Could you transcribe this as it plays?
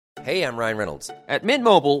Hey, I'm Ryan Reynolds. At Mint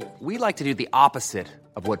Mobile, we like to do the opposite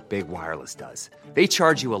of what Big Wireless does. They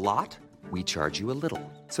charge you a lot, we charge you a little.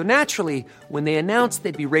 So naturally, when they announced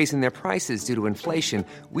they'd be raising their prices due to inflation,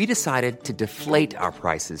 we decided to deflate our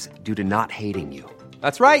prices due to not hating you.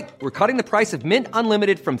 That's right. We're cutting the price of Mint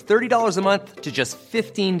Unlimited from $30 a month to just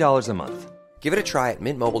 $15 a month. Give it a try at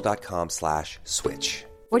mintmobile.com/switch.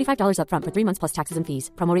 $45 up front for 3 months plus taxes and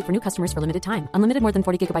fees. Promo rate for new customers for limited time. Unlimited more than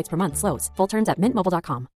 40 gigabytes per month. Slows full terms at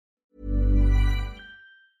mintmobile.com.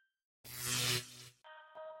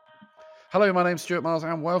 Hello, my name's Stuart Miles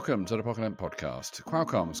and welcome to the Pocket Podcast.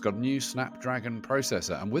 Qualcomm's got a new Snapdragon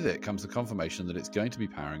processor and with it comes the confirmation that it's going to be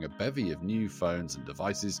powering a bevy of new phones and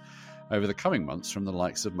devices over the coming months from the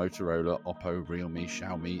likes of Motorola, Oppo, Realme,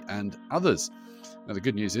 Xiaomi and others. Now, the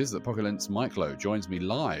good news is that PocketLint's Mike Lowe joins me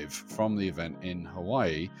live from the event in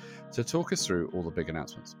Hawaii to talk us through all the big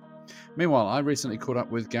announcements. Meanwhile, I recently caught up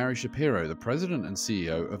with Gary Shapiro, the president and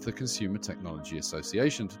CEO of the Consumer Technology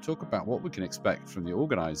Association, to talk about what we can expect from the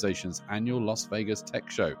organization's annual Las Vegas Tech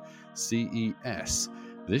Show, CES,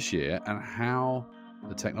 this year and how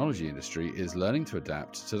the technology industry is learning to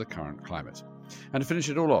adapt to the current climate. And to finish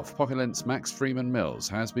it all off, PocketLint's Max Freeman Mills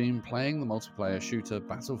has been playing the multiplayer shooter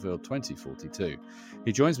Battlefield 2042.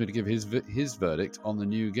 He joins me to give his verdict on the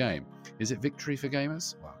new game. Is it victory for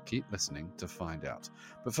gamers? Well, keep listening to find out.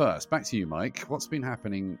 But first, back to you, Mike. What's been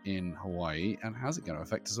happening in Hawaii and how's it going to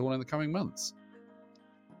affect us all in the coming months?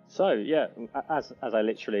 So, yeah, as I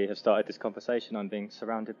literally have started this conversation, I'm being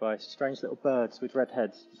surrounded by strange little birds with red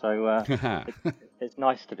heads. So it's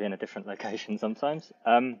nice to be in a different location sometimes.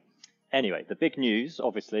 Anyway, the big news,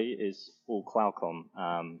 obviously, is all Qualcomm.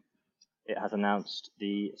 It has announced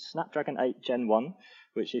the Snapdragon 8 Gen 1,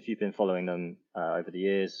 which if you've been following them over the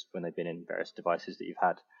years, when they've been in various devices that you've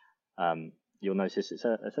had, you'll notice it's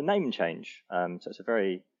a name change. So it's a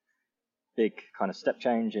very big kind of step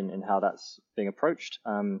change in how that's being approached.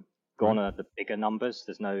 Gone are the bigger numbers.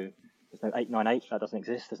 There's no 898, that doesn't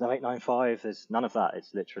exist. There's no 895, there's none of that.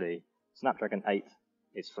 It's literally Snapdragon 8,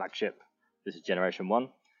 its flagship. This is generation 1.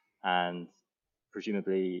 And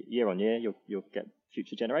presumably year on year, you'll get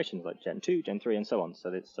future generations like Gen 2, Gen 3, and so on.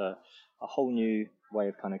 So it's a whole new way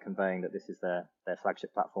of kind of conveying that this is their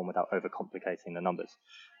flagship platform without overcomplicating the numbers.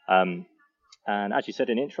 And as you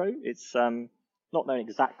said in intro, it's not known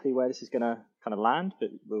exactly where this is going to kind of land,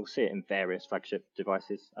 but we'll see it in various flagship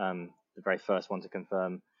devices. The very first one to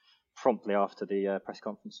confirm promptly after the press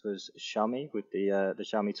conference was Xiaomi with the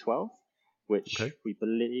Xiaomi 12, which we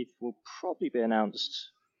believe will probably be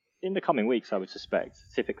announced in the coming weeks, I would suspect.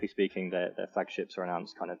 Typically speaking, their flagships are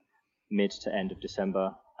announced kind of mid to end of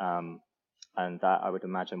December, and that I would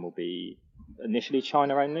imagine will be initially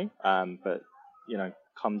China only. But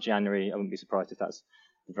come January, I wouldn't be surprised if that's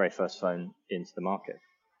the very first phone into the market.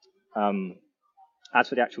 As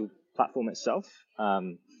for the actual platform itself,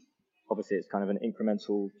 obviously it's kind of an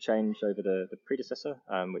incremental change over the predecessor,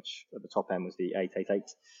 which at the top end was the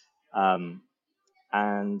 888.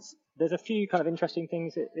 And there's a few kind of interesting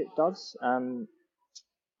things it does.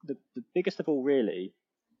 The biggest of all, really,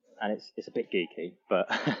 and it's a bit geeky, but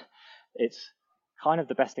it's kind of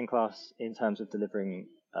the best in class in terms of delivering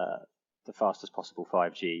the fastest possible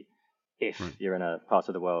 5G if you're in a part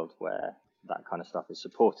of the world where that kind of stuff is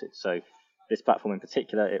supported. So this platform in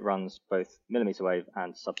particular, it runs both millimeter wave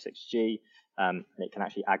and sub-6 G, and it can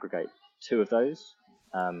actually aggregate two of those,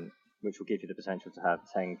 which will give you the potential to have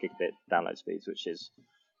 10 gigabit download speeds, which is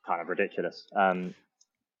kind of ridiculous.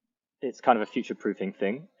 It's kind of a future-proofing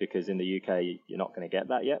thing because in the UK, you're not going to get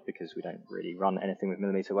that yet because we don't really run anything with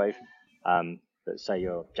millimeter wave. But say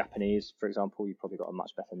you're Japanese, for example, you've probably got a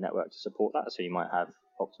much better network to support that. So you might have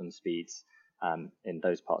optimum speeds in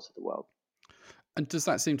those parts of the world. And does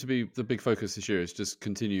that seem to be the big focus this year, is just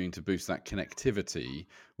continuing to boost that connectivity,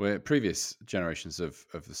 where previous generations of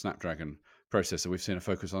the Snapdragon processor, we've seen a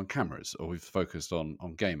focus on cameras, or we've focused on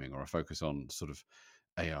gaming, or a focus on sort of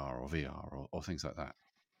AR or VR or things like that?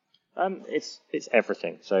 It's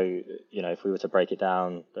everything. So, if we were to break it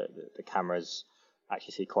down, the cameras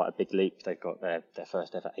actually see quite a big leap. They've got their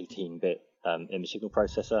first ever 18-bit image signal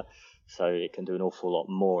processor, so it can do an awful lot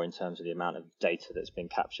more in terms of the amount of data that's been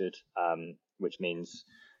captured, which means,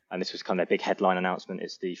 and this was kind of a big headline announcement,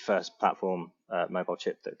 it's the first platform mobile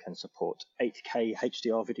chip that can support 8K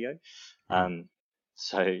HDR video.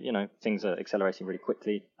 So, things are accelerating really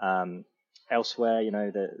quickly. Elsewhere,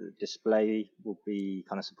 the display will be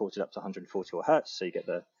kind of supported up to 144 hertz, so you get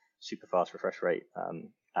the super fast refresh rate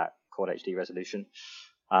at Quad HD resolution.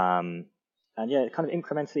 And yeah, kind of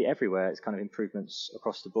incrementally everywhere, it's kind of improvements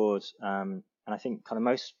across the board. And I think kind of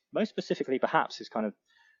most specifically, perhaps, is kind of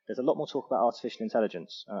there's a lot more talk about artificial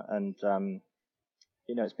intelligence, and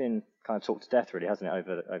it's been kind of talked to death, really, hasn't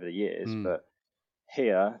it, over the years? But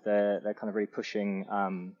here, they're kind of really pushing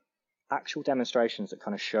actual demonstrations that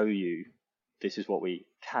kind of show you this is what we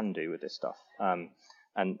can do with this stuff. And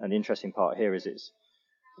the interesting part here is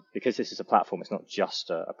because this is a platform, it's not just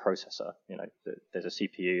a processor. There's a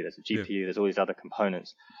CPU, there's a GPU, there's all these other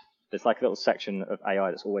components. There's like a little section of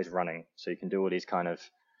AI that's always running, so you can do all these kind of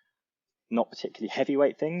not particularly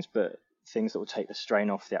heavyweight things, but things that will take the strain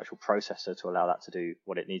off the actual processor to allow that to do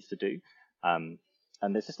what it needs to do. And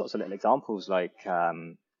there's just lots of little examples like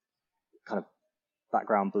kind of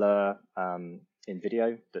background blur in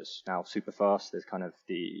video that's now super fast. There's kind of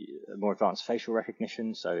the more advanced facial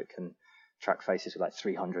recognition, so it can track faces with like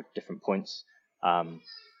 300 different points, and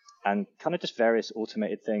kind of just various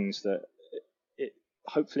automated things that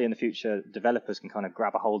hopefully in the future developers can kind of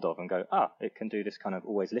grab a hold of and go, it can do this kind of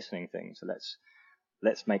always listening thing. So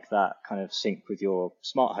let's make that kind of sync with your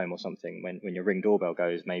smart home or something. When your Ring doorbell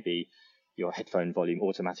goes, maybe your headphone volume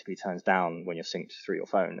automatically turns down when you're synced through your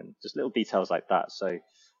phone, and just little details like that. So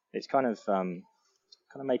it's kind of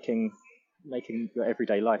making your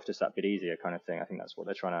everyday life just that bit easier, kind of thing. I think that's what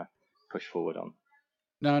they're trying to push forward on.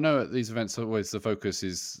 Now, I know at these events always the focus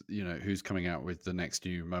is, who's coming out with the next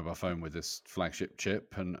new mobile phone with this flagship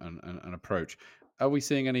chip and approach. Are we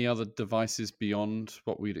seeing any other devices beyond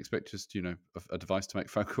what we'd expect, just, a device to make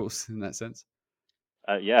phone calls in that sense?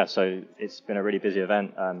 Yeah, so it's been a really busy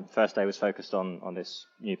event. First day was focused on this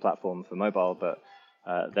new platform for mobile, but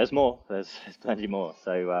there's more. There's plenty more.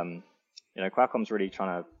 So, Qualcomm's really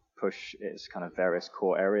trying to push its kind of various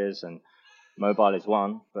core areas, and mobile is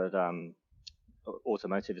one, but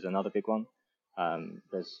automotive is another big one.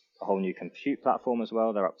 There's a whole new compute platform as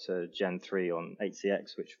well. They're up to Gen 3 on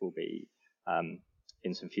HCX, which will be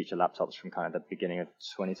in some future laptops from kind of the beginning of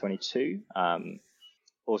 2022.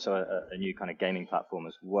 Also a new kind of gaming platform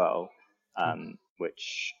as well,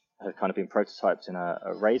 which has kind of been prototyped in a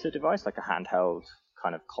Razer device, like a handheld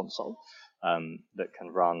kind of console that can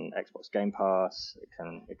run Xbox Game Pass. It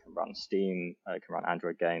can run Steam. It can run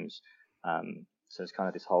Android games. So it's kind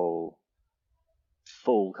of this whole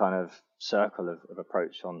full kind of circle of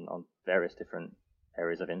approach on various different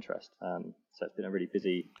areas of interest. So it's been a really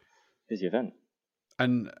busy event.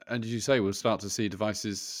 And did you say we'll start to see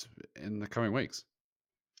devices in the coming weeks?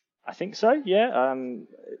 I think so, yeah.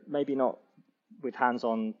 Maybe not with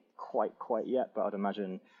hands-on quite yet, but I'd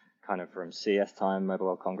imagine kind of from CES time, Mobile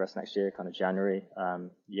World Congress next year, kind of January.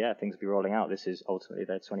 Things will be rolling out. This is ultimately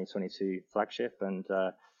their 2022 flagship, and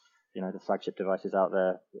the flagship devices out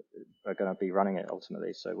there are going to be running it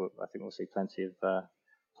ultimately. So I think we'll see plenty of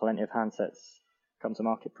handsets come to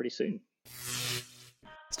market pretty soon.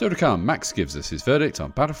 Still to come, Max gives us his verdict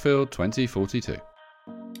on Battlefield 2042.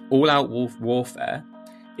 All-out warfare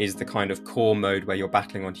is the kind of core mode where you're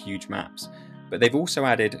battling on huge maps. But they've also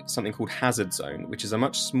added something called Hazard Zone, which is a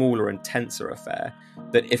much smaller and tenser affair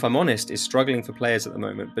that, if I'm honest, is struggling for players at the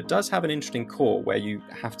moment, but does have an interesting core where you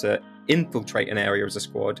have to infiltrate an area as a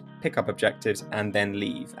squad, pick up objectives, and then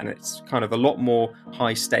leave. And it's kind of a lot more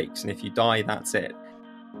high stakes, and if you die, that's it.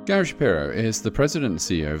 Gary Shapiro is the president and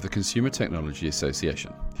CEO of the Consumer Technology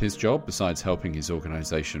Association. His job, besides helping his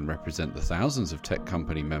organization represent the thousands of tech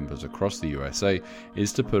company members across the USA,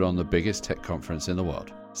 is to put on the biggest tech conference in the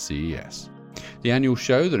world, CES. The annual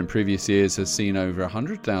show that in previous years has seen over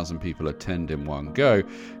 100,000 people attend in one go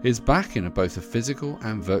is back in both a physical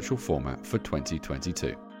and virtual format for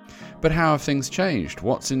 2022. But how have things changed?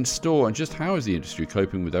 What's in store? And just how is the industry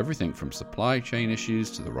coping with everything from supply chain issues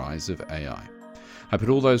to the rise of AI? I put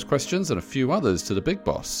all those questions and a few others to the big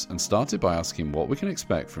boss and started by asking what we can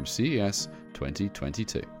expect from CES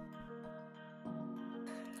 2022.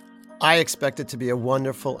 I expect it to be a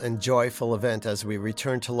wonderful and joyful event as we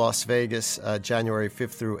return to Las Vegas January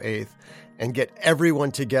 5th through 8th and get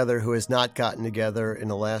everyone together who has not gotten together in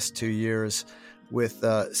the last 2 years with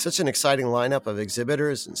such an exciting lineup of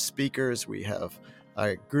exhibitors and speakers. We have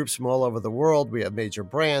groups from all over the world. We have major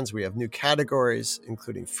brands. We have new categories,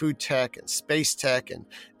 including food tech and space tech and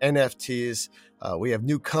NFTs. We have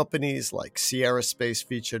new companies like Sierra Space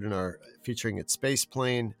featuring its space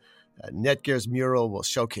plane. Netgear's mural will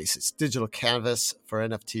showcase its digital canvas for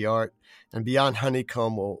NFT art. And Beyond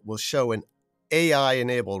Honeycomb will show an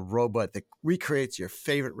AI-enabled robot that recreates your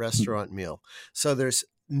favorite restaurant meal. So there's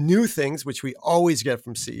new things, which we always get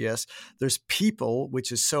from CES. There's people,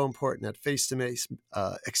 which is so important, that face-to-face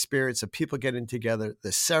experience of people getting together, the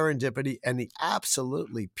serendipity and the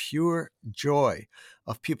absolutely pure joy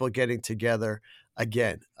of people getting together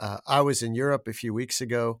again. I was in Europe a few weeks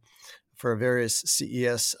ago for various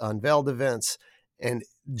CES unveiled events, And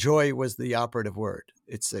joy was the operative word.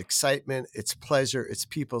 It's excitement, it's pleasure, it's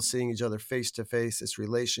people seeing each other face to face, it's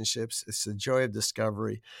relationships, it's the joy of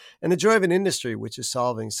discovery, and the joy of an industry which is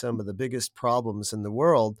solving some of the biggest problems in the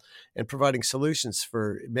world and providing solutions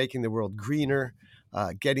for making the world greener,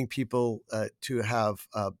 getting people to have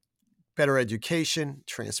better education,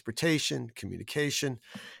 transportation, communication.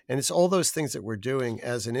 And it's all those things that we're doing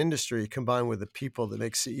as an industry combined with the people that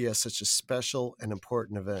make CES such a special and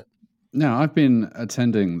important event. Now, I've been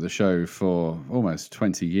attending the show for almost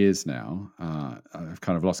 20 years now. I've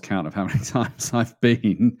kind of lost count of how many times I've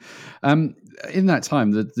been. In that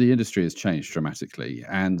time, the industry has changed dramatically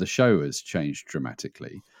and the show has changed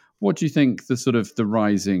dramatically. What do you think the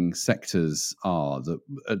rising sectors are that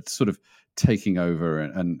are sort of taking over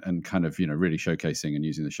and kind of, really showcasing and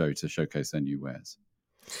using the show to showcase their new wares?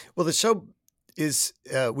 Well, the show is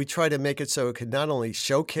we try to make it so it could not only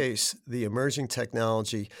showcase the emerging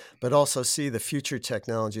technology, but also see the future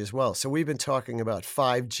technology as well. So we've been talking about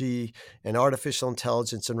 5G and artificial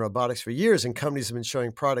intelligence and robotics for years, and companies have been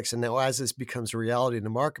showing products. And now as this becomes a reality in the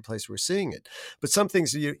marketplace, we're seeing it. But some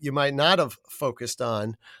things you might not have focused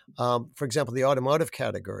on, for example, the automotive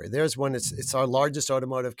category. There's one, it's our largest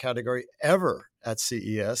automotive category ever at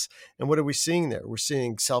CES. And what are we seeing there? We're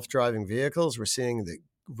seeing self-driving vehicles. We're seeing the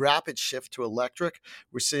rapid shift to electric.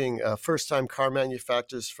 We're seeing first-time car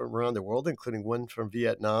manufacturers from around the world, including one from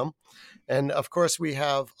Vietnam. And of course, we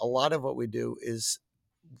have a lot of what we do is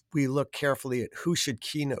we look carefully at who should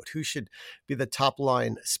keynote, who should be the top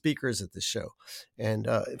line speakers at the show. And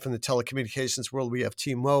from the telecommunications world, we have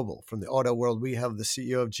T-Mobile. From the auto world, we have the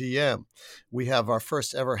CEO of GM. We have our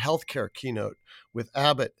first ever healthcare keynote with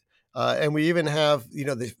Abbott. And we even have,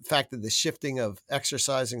 the fact that the shifting of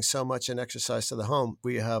exercising so much and exercise to the home,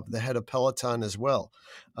 we have the head of Peloton as well.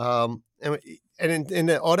 And in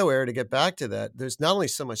the auto area, to get back to that, there's not only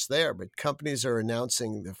so much there, but companies are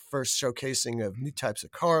announcing the first showcasing of new types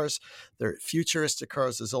of cars. They're futuristic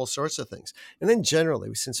cars. There's all sorts of things. And then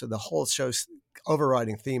generally, since the whole show's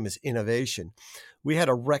overriding theme is innovation, we had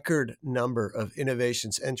a record number of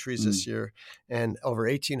innovations entries this year, and over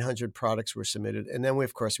 1,800 products were submitted. And then we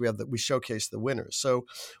showcase the winners. So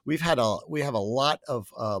we have a lot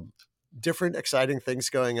of different exciting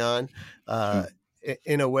things going on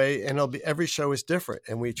in a way, and every show is different,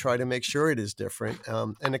 and we try to make sure it is different.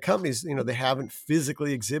 And the companies, they haven't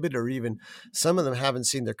physically exhibited, or even some of them haven't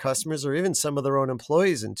seen their customers or even some of their own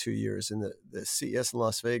employees in 2 years. And the CES in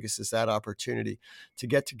Las Vegas is that opportunity to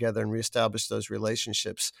get together and reestablish those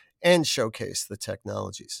relationships and showcase the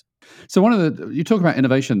technologies. So you talk about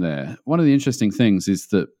innovation there. One of the interesting things is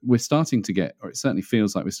that we're starting to get, or it certainly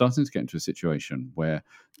feels like we're starting to get into a situation where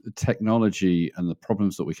the technology and the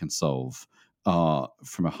problems that we can solve are,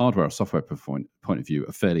 from a hardware or software point of view,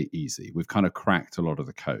 are fairly easy. We've kind of cracked a lot of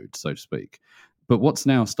the code, so to speak. But what's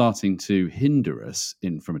now starting to hinder us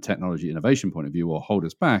from a technology innovation point of view, or hold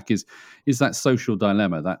us back, is that social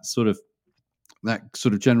dilemma, that sort of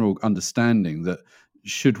general understanding that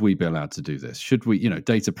should we be allowed to do this? Should we,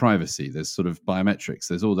 data privacy? There's sort of biometrics.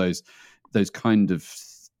 There's all those kind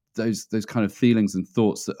of feelings and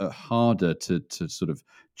thoughts that are harder to sort of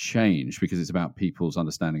change, because it's about people's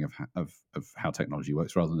understanding of how technology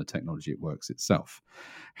works rather than the technology it works itself.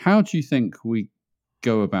 How do you think we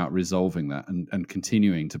go about resolving that and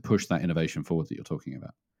continuing to push that innovation forward that you're talking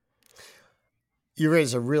about? You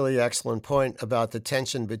raise a really excellent point about the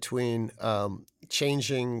tension between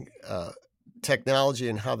changing technology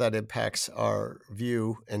and how that impacts our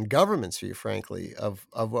view and government's view, frankly, of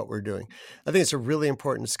what we're doing. I think it's a really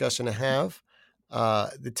important discussion to have.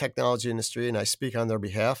 The technology industry, and I speak on their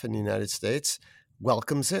behalf in the United States,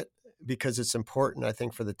 welcomes it because it's important, I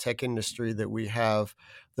think, for the tech industry that we have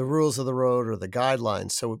the rules of the road or the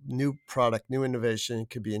guidelines. So new product, new innovation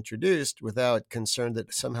could be introduced without concern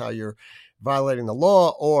that somehow you're violating the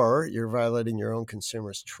law or you're violating your own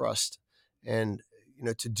consumers' trust. And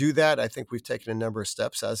to do that, I think we've taken a number of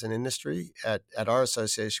steps as an industry. At our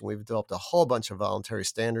association, we've developed a whole bunch of voluntary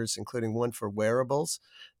standards, including one for wearables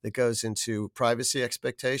that goes into privacy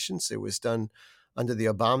expectations. It was done under the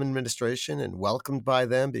Obama administration and welcomed by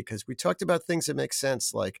them because we talked about things that make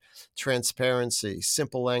sense, like transparency,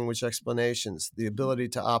 simple language explanations, the ability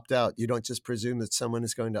to opt out. You don't just presume that someone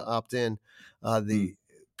is going to opt in, the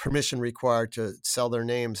permission required to sell their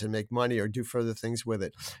names and make money or do further things with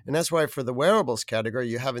it. And that's why for the wearables category,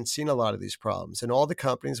 you haven't seen a lot of these problems. And all the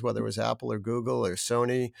companies, whether it was Apple or Google or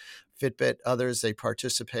Sony, Fitbit, others, they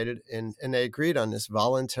participated and they agreed on this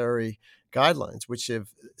voluntary guidelines, which have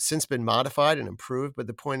since been modified and improved. But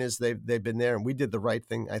the point is they've been there, and we did the right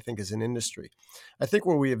thing, I think, as an industry. I think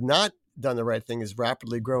where we have not done the right thing is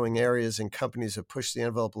rapidly growing areas, and companies have pushed the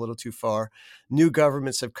envelope a little too far. New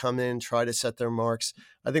governments have come in, tried to set their marks.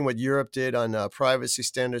 I think what Europe did on privacy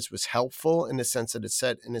standards was helpful in the sense that it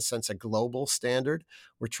set, in a sense, a global standard.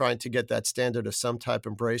 We're trying to get that standard of some type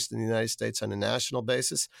embraced in the United States on a national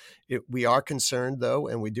basis. We are concerned, though,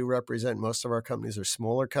 and we do represent, most of our companies are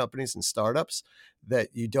smaller companies and startups, that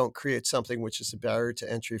you don't create something which is a barrier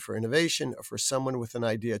to entry for innovation or for someone with an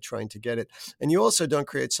idea trying to get it. And you also don't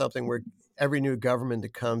create something where every new government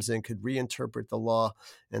that comes in could reinterpret the law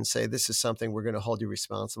and say, this is something we're going to hold you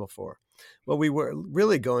responsible for. What we were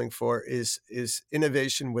really going for is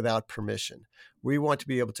innovation without permission. We want to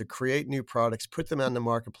be able to create new products, put them on the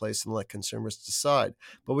marketplace, and let consumers decide.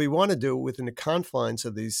 But we want to do it within the confines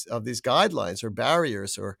of these guidelines or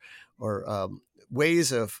barriers or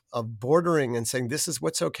ways of bordering and saying this is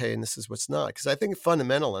what's okay and this is what's not. Because I think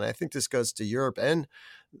fundamental, and I think this goes to Europe and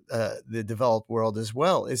the developed world as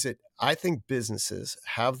well, is that I think businesses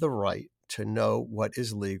have the right to know what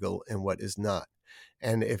is legal and what is not.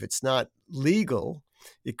 And if it's not legal,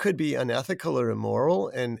 it could be unethical or immoral,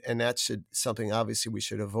 and that's something obviously we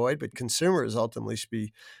should avoid. But consumers ultimately should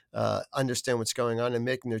be understand what's going on and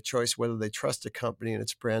making their choice whether they trust a company and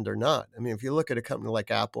its brand or not. I mean, if you look at a company like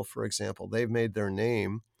Apple, for example, they've made their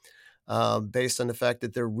name based on the fact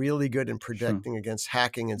that they're really good in protecting against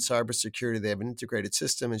hacking and cybersecurity. They have an integrated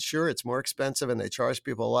system, and sure, it's more expensive and they charge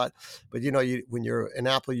people a lot. But when you're an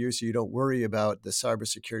Apple user, you don't worry about the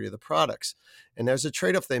cybersecurity of the products. And there's a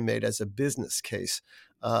trade-off they made as a business case.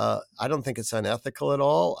 I don't think it's unethical at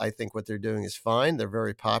all. I think what they're doing is fine. They're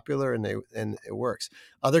very popular, and it works.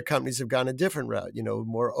 Other companies have gone a different route.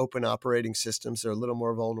 More open operating systems. They're a little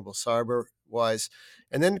more vulnerable cyber-wise.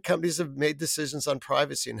 And then companies have made decisions on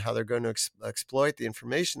privacy and how they're going to exploit the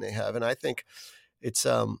information they have. And I think it's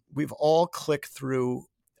we've all clicked through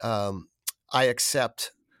I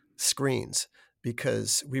accept screens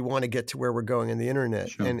because we want to get to where we're going in the internet.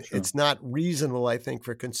 Sure. It's not reasonable, I think,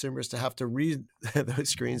 for consumers to have to read those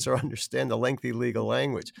screens or understand the lengthy legal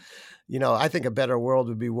language. I think a better world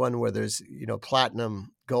would be one where there's,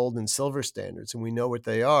 platinum, gold, and silver standards, and we know what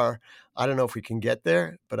they are. I don't know if we can get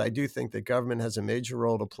there, but I do think that government has a major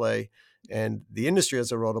role to play, and the industry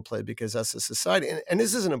has a role to play, because as a society, and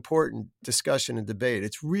this is an important discussion and debate.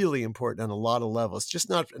 It's really important on a lot of levels. Just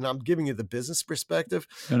not, and I'm giving you the business perspective.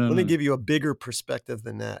 Let me give you a bigger perspective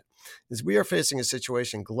than that. Is we are facing a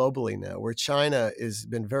situation globally now where China has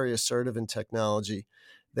been very assertive in technology.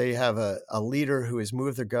 They have a leader who has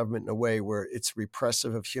moved their government in a way where it's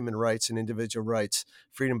repressive of human rights and individual rights,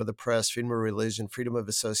 freedom of the press, freedom of religion, freedom of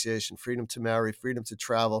association, freedom to marry, freedom to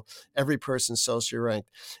travel, every person socially ranked.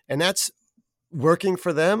 And that's working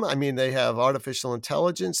for them. I mean, they have artificial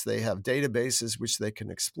intelligence. They have databases which they can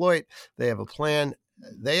exploit. They have a plan.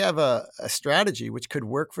 They have a strategy which could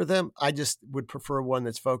work for them. I just would prefer one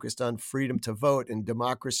that's focused on freedom to vote and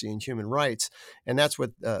democracy and human rights. And that's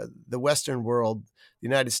what the Western world, the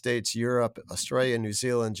United States, Europe, Australia, New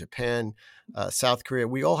Zealand, Japan, South Korea,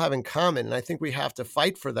 we all have in common. And I think we have to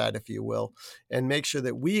fight for that, if you will, and make sure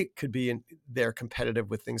that we could be there competitive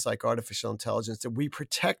with things like artificial intelligence, that we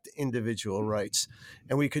protect individual rights.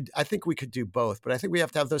 And I think we could do both. But I think we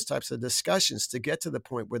have to have those types of discussions to get to the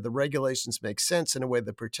point where the regulations make sense in a way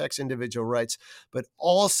that protects individual rights, but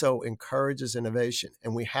also encourages innovation.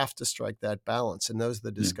 And we have to strike that balance. And those are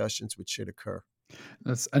the discussions which should occur.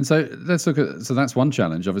 So let's look at, so that's one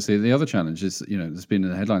challenge. Obviously, the other challenge is, there's been in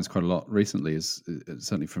the headlines quite a lot recently, is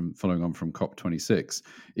certainly from following on from COP26,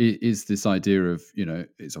 is this idea of,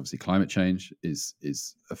 it's obviously climate change is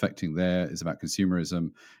affecting there, is about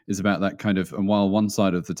consumerism, is about that kind of, and while one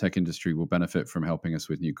side of the tech industry will benefit from helping us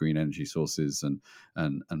with new green energy sources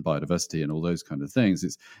and biodiversity and all those kind of things,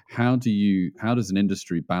 it's how does an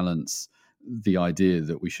industry balance the idea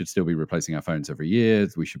that we should still be replacing our phones every year,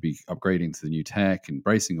 we should be upgrading to the new tech,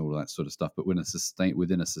 embracing all of that sort of stuff, but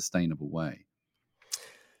within a sustainable way?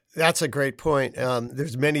 That's a great point.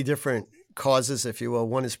 There's many different causes, if you will.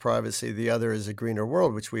 One is privacy. The other is a greener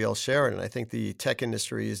world, which we all share. And I think the tech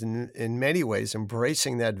industry is in many ways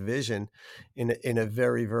embracing that vision in a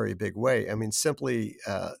very, very big way. I mean, simply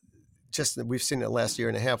we've seen it last year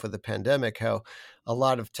and a half with the pandemic, how a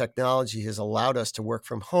lot of technology has allowed us to work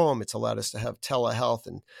from home. It's allowed us to have telehealth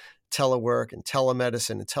and telework and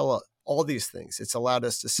telemedicine and all these things. It's allowed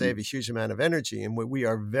us to save a huge amount of energy. And we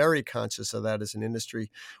are very conscious of that as an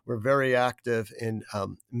industry. We're very active in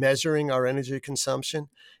measuring our energy consumption,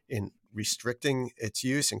 in restricting its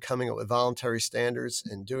use and coming up with voluntary standards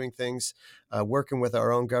and doing things, working with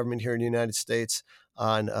our own government here in the United States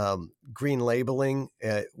on green labeling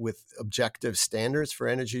with objective standards for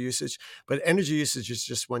energy usage. But energy usage is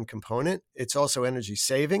just one component. It's also energy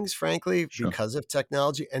savings, frankly, because of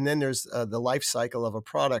technology. And then there's the life cycle of a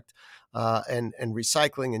product and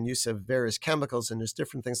recycling and use of various chemicals. And there's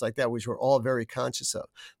different things like that, which we're all very conscious of.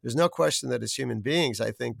 There's no question that as human beings,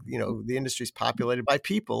 I think, the industry is populated by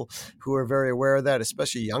people who are very aware of that,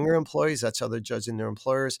 especially younger employees. That's how they're judging their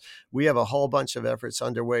employers. We have a whole bunch of efforts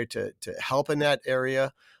underway to help in that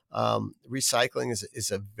area. Recycling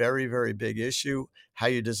is a very, very big issue. How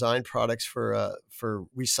you design products for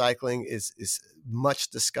recycling is much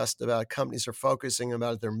discussed about. Companies are focusing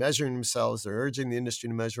about it. They're measuring themselves. They're urging the industry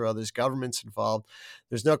to measure others. Government's involved.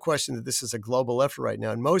 There's no question that this is a global effort right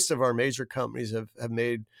now. And most of our major companies have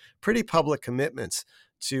made pretty public commitments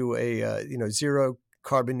to a zero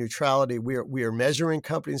carbon neutrality. We are measuring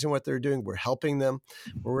companies and what they're doing. We're helping them.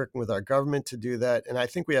 We're working with our government to do that. And I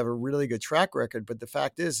think we have a really good track record. But the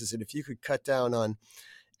fact is that if you could cut down on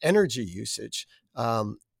energy usage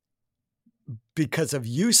because of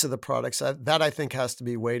use of the products, that I think has to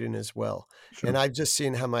be weighed in as well. Sure. And I've just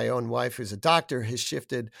seen how my own wife, who's a doctor, has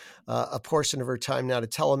shifted a portion of her time now to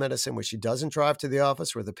telemedicine, where she doesn't drive to the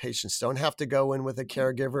office, where the patients don't have to go in with a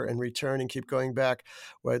caregiver and return and keep going back,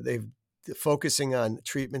 where they've focusing on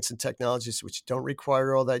treatments and technologies which don't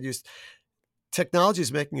require all that use. Technology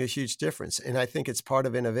is making a huge difference. And I think it's part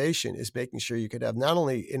of innovation, is making sure you could have not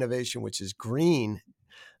only innovation, which is green,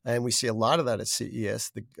 and we see a lot of that at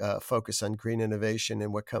CES, the focus on green innovation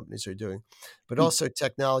and what companies are doing, but also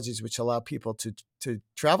technologies which allow people to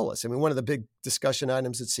travel less. I mean, one of the big discussion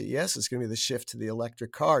items at CES is going to be the shift to the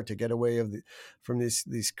electric car to get away from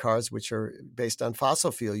these cars which are based on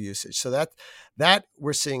fossil fuel usage. So that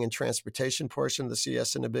we're seeing in transportation portion of the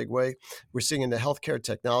CES in a big way. We're seeing in the healthcare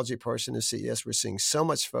technology portion of CES, we're seeing so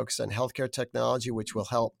much focus on healthcare technology, which will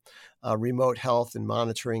help remote health and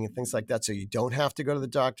monitoring and things like that. So you don't have to go to the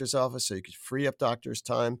doctor's office, so you could free up doctors'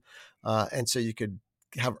 time. And so you could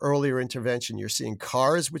have earlier intervention. You're seeing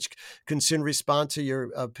cars which can soon respond to your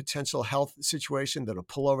potential health situation that'll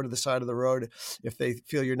pull over to the side of the road if they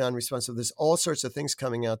feel you're non-responsive. There's all sorts of things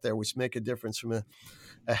coming out there which make a difference from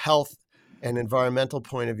a health and environmental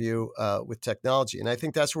point of view with technology. And I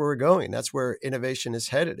think that's where we're going. That's where innovation is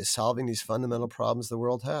headed, is solving these fundamental problems the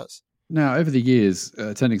world has. Now, over the years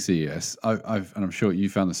attending CES, and I'm sure you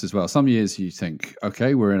found this as well. Some years you think,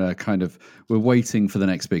 okay, we're in a kind of, we're waiting for the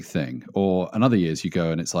next big thing. Or another years you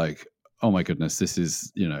go and it's like, oh my goodness, this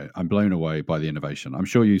is, I'm blown away by the innovation. I'm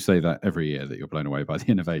sure you say that every year, that you're blown away by the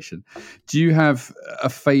innovation. Do you have a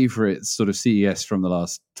favorite sort of CES from the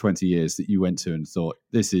last 20 years that you went to and thought,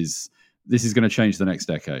 this is going to change the next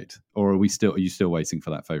decade? Or are you still waiting for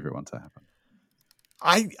that favorite one to happen?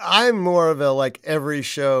 I'm more of a, like, every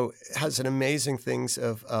show has an amazing things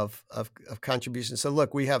of contribution. So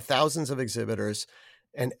look, we have thousands of exhibitors,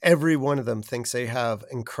 and every one of them thinks they have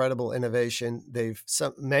incredible innovation.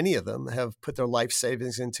 Many of them have put their life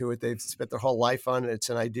savings into it. They've spent their whole life on it. It's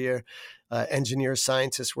an idea. Engineers,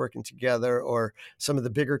 scientists working together, or some of the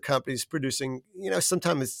bigger companies producing,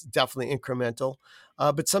 sometimes it's definitely incremental,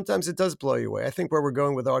 but sometimes it does blow you away. I think where we're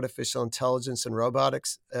going with artificial intelligence and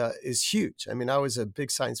robotics is huge. I mean, I was a big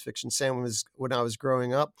science fiction fan when I was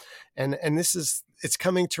growing up, and it's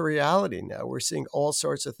coming to reality now. We're seeing all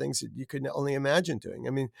sorts of things that you could only imagine doing.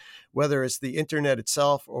 I mean, whether it's the internet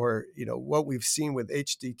itself, or what we've seen with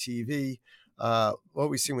HDTV, what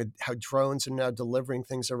we've seen with how drones are now delivering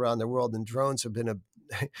things around the world, and drones have been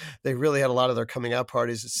they really had a lot of their coming out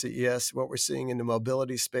parties at CES. What we're seeing in the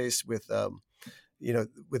mobility space with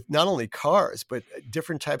not only cars, but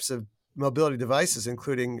different types of mobility devices,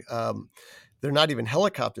 including they're not even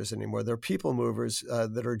helicopters anymore. They're people movers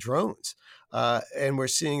that are drones. And we're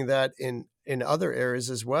seeing that in other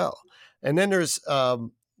areas as well. And then there's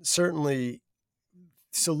certainly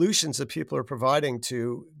solutions that people are providing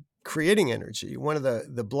to creating energy. One of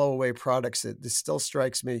the blow-away products that still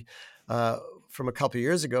strikes me from a couple of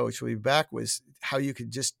years ago, which we'll be back, was how you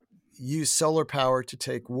could just use solar power to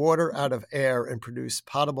take water out of air and produce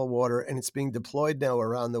potable water. And it's being deployed now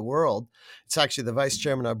around the world. It's actually the vice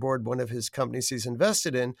chairman of our board, one of his companies he's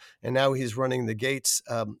invested in. And now he's running the Gates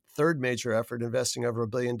third major effort, investing over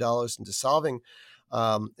 $1 billion into solving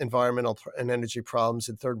environmental and energy problems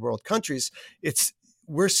in third world countries.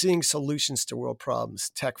 We're seeing solutions to world problems,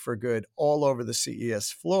 tech for good, all over the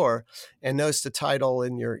CES floor. And those, to tie it all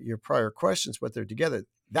in your prior questions, what they're together,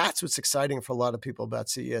 That's what's exciting for a lot of people about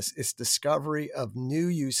CES. It's discovery of new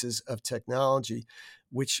uses of technology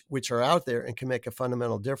which are out there and can make a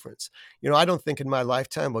fundamental difference. I don't think in my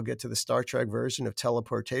lifetime we'll get to the Star Trek version of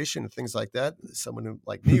teleportation and things like that. Someone who,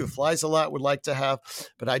 like me, who flies a lot would like to have.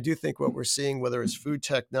 But I do think what we're seeing, whether it's food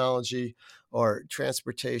technology or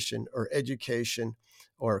transportation or education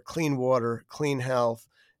or clean water, clean health,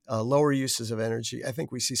 lower uses of energy, I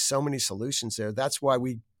think we see so many solutions there. That's why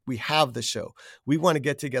we have the show. We want to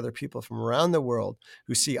get together people from around the world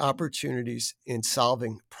who see opportunities in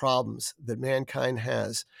solving problems that mankind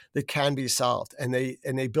has that can be solved, and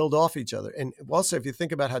they build off each other. And also, if you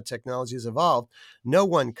think about how technology has evolved, no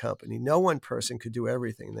one company, no one person could do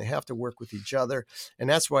everything. They have to work with each other. And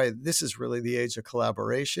that's why this is really the age of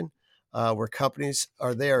collaboration, where companies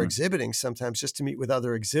are there exhibiting sometimes just to meet with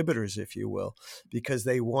other exhibitors, if you will, because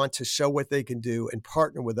they want to show what they can do and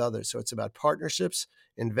partner with others. So it's about partnerships,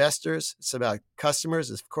 investors, it's about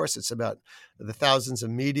customers. Of course, it's about the thousands of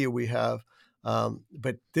media we have.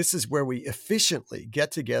 But this is where we efficiently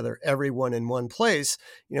get together everyone in one place.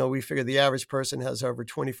 We figure the average person has over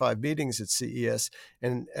 25 meetings at CES.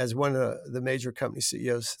 And as one of the major company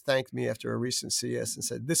CEOs thanked me after a recent CES and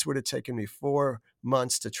said, this would have taken me 4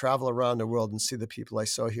 months to travel around the world and see the people I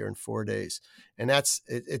saw here in 4 days. And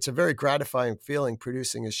it's a very gratifying feeling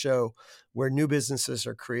producing a show where new businesses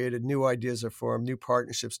are created, new ideas are formed, new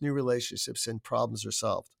partnerships, new relationships, and problems are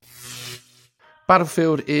solved.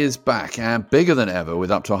 Battlefield is back and bigger than ever,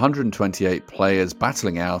 with up to 128 players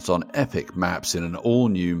battling out on epic maps in an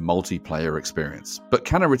all-new multiplayer experience. But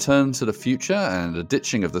can a return to the future and a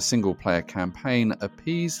ditching of the single-player campaign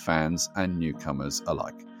appease fans and newcomers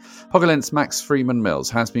alike? Pogolent's Max Freeman-Mills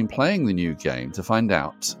has been playing the new game to find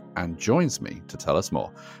out and joins me to tell us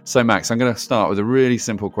more. So Max, I'm going to start with a really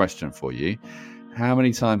simple question for you. How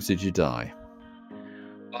many times did you die?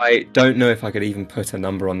 I don't know if I could even put a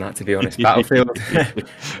number on that, to be honest. Battlefield,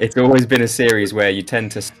 it's always been a series where you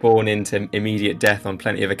tend to spawn into immediate death on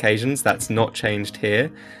plenty of occasions. That's not changed here.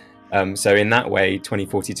 So in that way,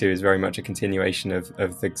 2042 is very much a continuation of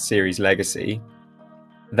the series' legacy.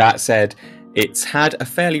 That said, it's had a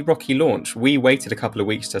fairly rocky launch. We waited a couple of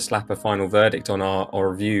weeks to slap a final verdict on our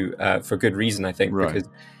review for good reason, I think, because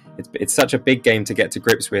it's such a big game to get to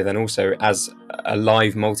grips with, and also as a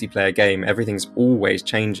live multiplayer game, everything's always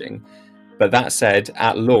changing. But that said,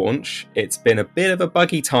 at launch, it's been a bit of a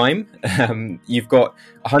buggy time. You've got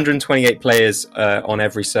 128 players on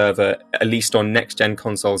every server, at least on next-gen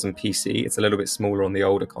consoles and PC. It's a little bit smaller on the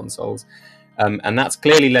older consoles. And that's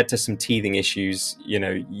clearly led to some teething issues.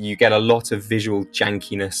 You get a lot of visual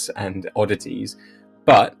jankiness and oddities.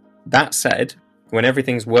 But that said, when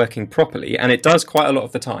everything's working properly, and it does quite a lot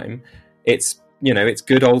of the time, it's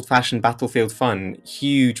good old-fashioned Battlefield fun.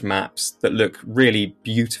 Huge maps that look really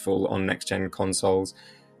beautiful on next-gen consoles.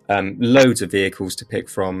 Loads of vehicles to pick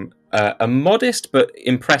from. A modest but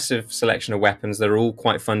impressive selection of weapons that are all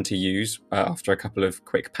quite fun to use after a couple of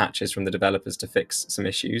quick patches from the developers to fix some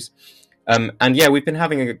issues. And yeah, I've been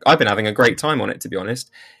having a great time on it, to be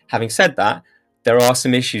honest. Having said that, there are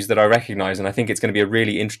some issues that I recognize, and I think it's going to be a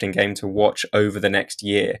really interesting game to watch over the next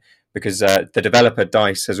year, because the developer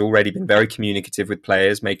DICE has already been very communicative with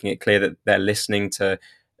players, making it clear that they're listening to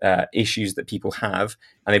issues that people have,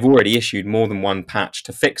 and they've already issued more than one patch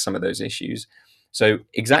to fix some of those issues. So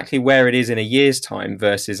exactly where it is in a year's time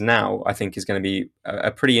versus now, I think is going to be a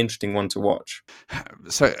pretty interesting one to watch.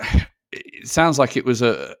 So it sounds like it was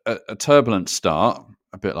a turbulent start,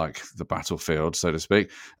 a bit like the Battlefield, so to speak.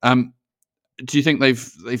 Do you think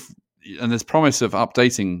they've and there's promise of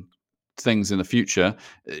updating things in the future?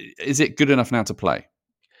 Is it good enough now to play?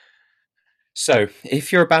 So,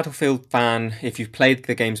 if you're a Battlefield fan, if you've played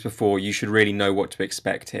the games before, you should really know what to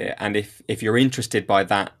expect here. And if you're interested by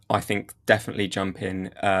that, I think definitely jump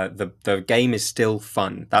in. The game is still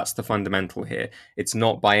fun. That's the fundamental here. It's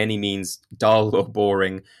not by any means dull or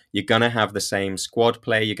boring. You're going to have the same squad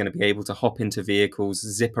play. You're going to be able to hop into vehicles,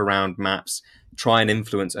 zip around maps, try and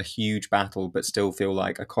influence a huge battle, but still feel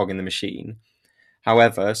like a cog in the machine.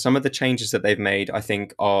 However, some of the changes that they've made, I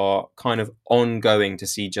think, are kind of ongoing to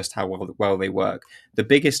see just how well they work. The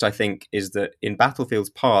biggest, I think, is that in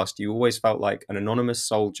Battlefield's past, you always felt like an anonymous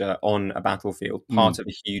soldier on a battlefield, part of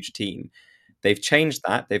a huge team. They've changed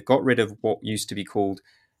that. They've got rid of what used to be called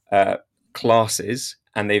classes,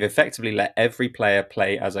 and they've effectively let every player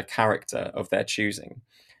play as a character of their choosing.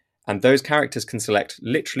 And those characters can select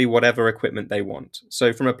literally whatever equipment they want.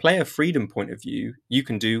 So from a player freedom point of view, you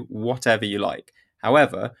can do whatever you like.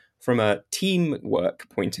 However, from a teamwork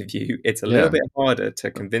point of view, it's a little bit harder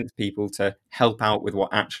to convince people to help out with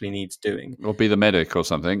what actually needs doing. Or be the medic or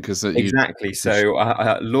something. Exactly. So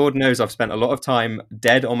Lord knows I've spent a lot of time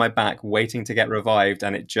dead on my back waiting to get revived,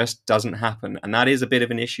 and it just doesn't happen. And that is a bit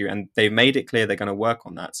of an issue. And they've made it clear they're going to work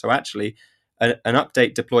on that. So actually, an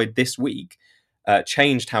update deployed this week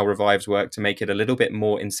changed how revives work to make it a little bit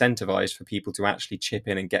more incentivized for people to actually chip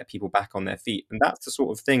in and get people back on their feet. And that's the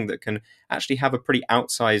sort of thing that can actually have a pretty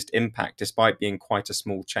outsized impact despite being quite a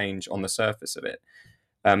small change on the surface of it.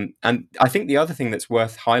 And I think the other thing that's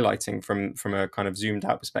worth highlighting from a kind of zoomed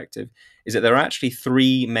out perspective is that there are actually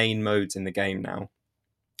 3 main modes in the game now.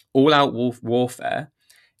 All-out warfare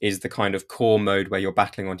is the kind of core mode where you're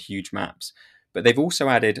battling on huge maps. But they've also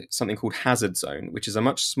added something called Hazard Zone, which is a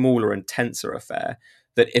much smaller and tenser affair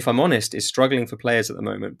that, if I'm honest, is struggling for players at the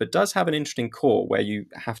moment, but does have an interesting core where you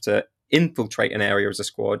have to infiltrate an area as a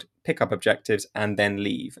squad, pick up objectives, and then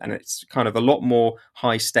leave. And it's kind of a lot more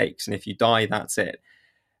high stakes. And if you die, that's it.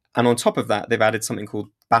 And on top of that, they've added something called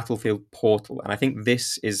Battlefield Portal. And I think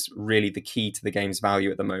this is really the key to the game's value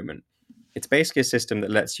at the moment. It's basically a system that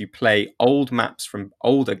lets you play old maps from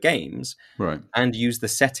older games and use the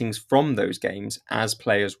settings from those games as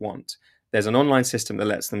players want. There's an online system that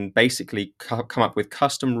lets them basically come up with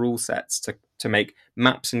custom rule sets to make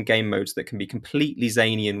maps and game modes that can be completely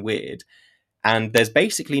zany and weird. And there's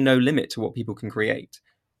basically no limit to what people can create.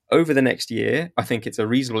 Over the next year, I think it's a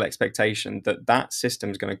reasonable expectation that that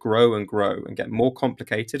system is going to grow and get more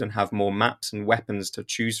complicated and have more maps and weapons to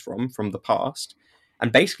choose from the past,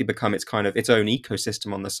 and basically become its own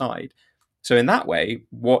ecosystem on the side. So in that way,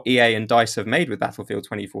 what EA and DICE have made with Battlefield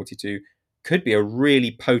 2042 could be a really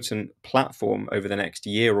potent platform over the next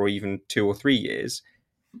year or even 2 or 3 years.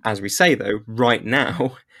 As we say, though, right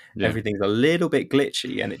now, everything's a little bit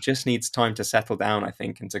glitchy and it just needs time to settle down, I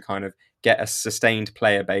think, and to kind of get a sustained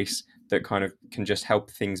player base that kind of can just help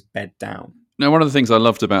things bed down. Now, one of the things I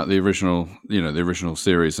loved about the original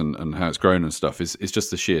series and how it's grown and stuff is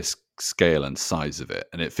just the sheer scale and size of it.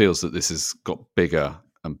 And it feels that this has got bigger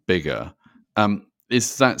and bigger.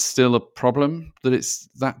 Is that still a problem that it's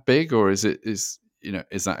that big, or is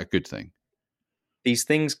that a good thing? These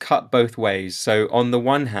things cut both ways. So on the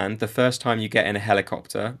one hand, the first time you get in a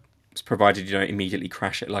helicopter, it's provided you don't immediately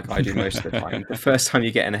crash it like I do most of the time. The first time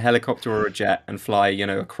you get in a helicopter or a jet and fly,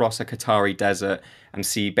 across a Qatari desert and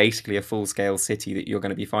see basically a full-scale city that you're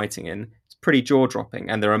going to be fighting in, it's pretty jaw-dropping.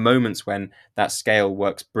 And there are moments when that scale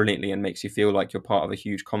works brilliantly and makes you feel like you're part of a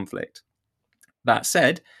huge conflict. That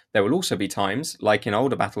said, there will also be times, like in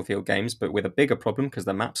older Battlefield games, but with a bigger problem because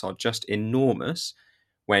the maps are just enormous,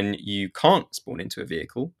 when you can't spawn into a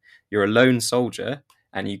vehicle, you're a lone soldier,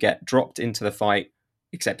 and you get dropped into the fight,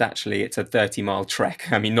 except actually it's a 30-mile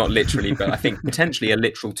trek. I mean, not literally, but I think potentially a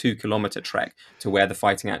literal 2-kilometer trek to where the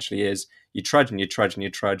fighting actually is. You trudge and you trudge and you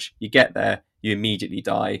trudge. You get there, you immediately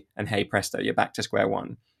die, and hey presto, you're back to square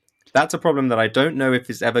one. That's a problem that I don't know if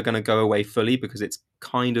it's ever going to go away fully because it's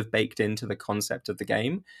kind of baked into the concept of the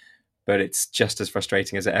game. But it's just as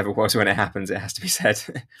frustrating as it ever was when it happens, it has to be said.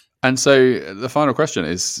 And so the final question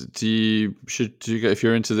is, should you go, if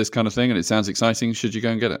you're into this kind of thing and it sounds exciting, should you go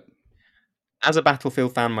and get it? As a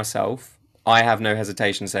Battlefield fan myself, I have no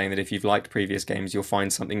hesitation saying that if you've liked previous games, you'll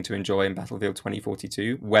find something to enjoy in Battlefield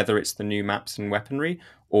 2042, whether it's the new maps and weaponry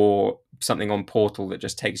or something on Portal that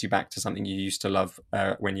just takes you back to something you used to love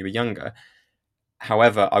when you were younger.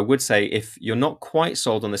 However, I would say if you're not quite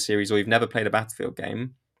sold on the series or you've never played a Battlefield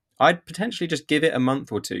game, I'd potentially just give it a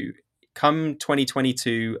month or two. Come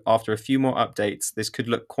 2022, after a few more updates, this could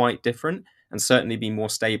look quite different and certainly be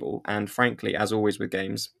more stable. And frankly, as always with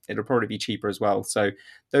games, it'll probably be cheaper as well. So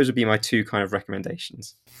those would be my 2 kind of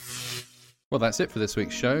recommendations. Well, that's it for this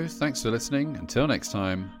week's show. Thanks for listening. Until next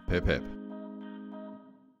time, pip pip.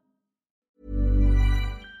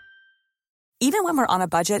 Even when we're on a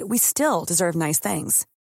budget, we still deserve nice things.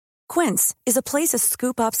 Quince is a place to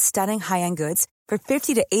scoop up stunning high-end goods for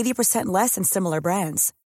 50 to 80% less than similar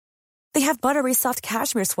brands. They have buttery soft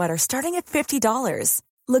cashmere sweaters starting at $50,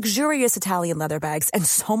 luxurious Italian leather bags, and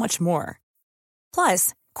so much more.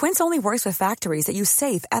 Plus, Quince only works with factories that use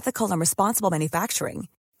safe, ethical, and responsible manufacturing.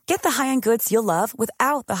 Get the high-end goods you'll love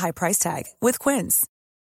without the high price tag with Quince.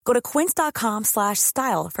 Go to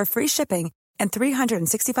quince.com/style for free shipping and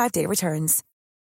 365-day returns.